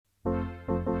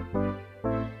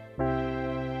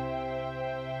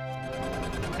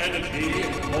energy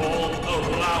all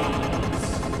around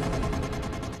us.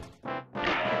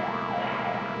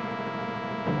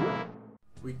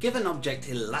 We give an object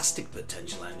elastic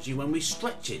potential energy when we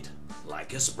stretch it,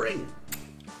 like a spring,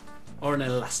 or an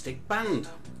elastic band.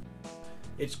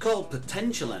 It's called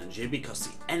potential energy because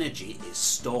the energy is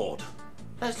stored.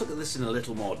 Let's look at this in a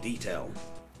little more detail.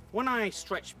 When I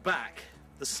stretch back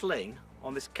the sling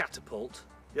on this catapult,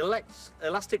 the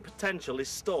elastic potential is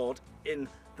stored in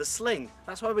the sling.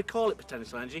 That's why we call it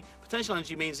potential energy. Potential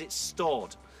energy means it's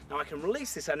stored. Now I can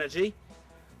release this energy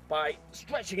by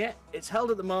stretching it. It's held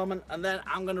at the moment, and then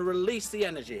I'm going to release the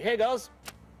energy. Here goes.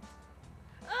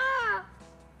 Ah!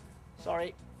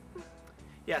 Sorry.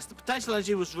 Yes, the potential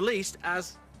energy was released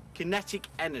as kinetic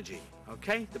energy.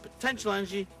 Okay, the potential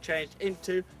energy changed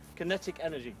into kinetic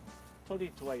energy. Told you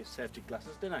to wear your safety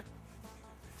glasses, didn't I?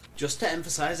 Just to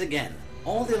emphasize again,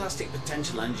 all the elastic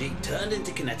potential energy turned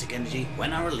into kinetic energy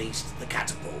when I released the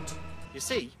catapult. You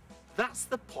see, that's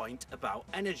the point about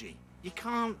energy. You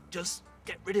can't just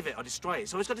get rid of it or destroy it.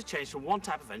 It's always got to change from one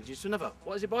type of energy to another.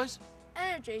 What is it, boys?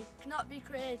 Energy cannot be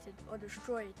created or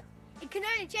destroyed. It can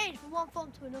only change from one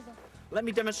form to another. Let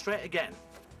me demonstrate again.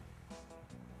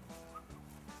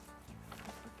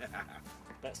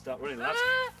 Let's start running, lads.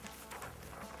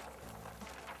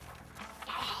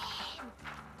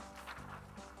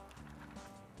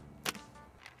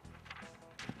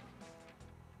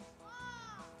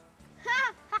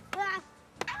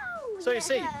 So you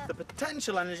see, the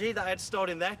potential energy that I had stored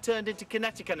in there turned into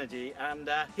kinetic energy, and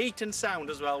heat and sound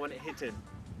as well when it hit him.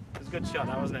 It was a good shot,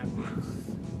 that wasn't it?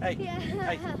 Hey,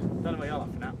 hey, don't know what you're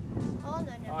laughing at. Oh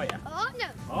no, no. Oh yeah. Oh no.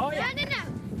 Oh yeah. No, no,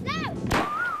 no, no.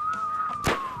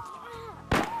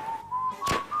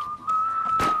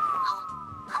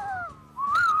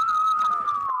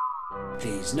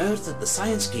 Please note that the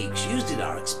science geeks used in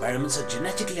our experiments are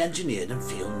genetically engineered and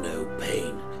feel no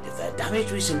pain. If they're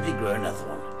damaged, we simply grow another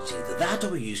one. It's either that or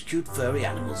we use cute furry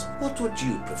animals. What would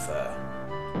you prefer?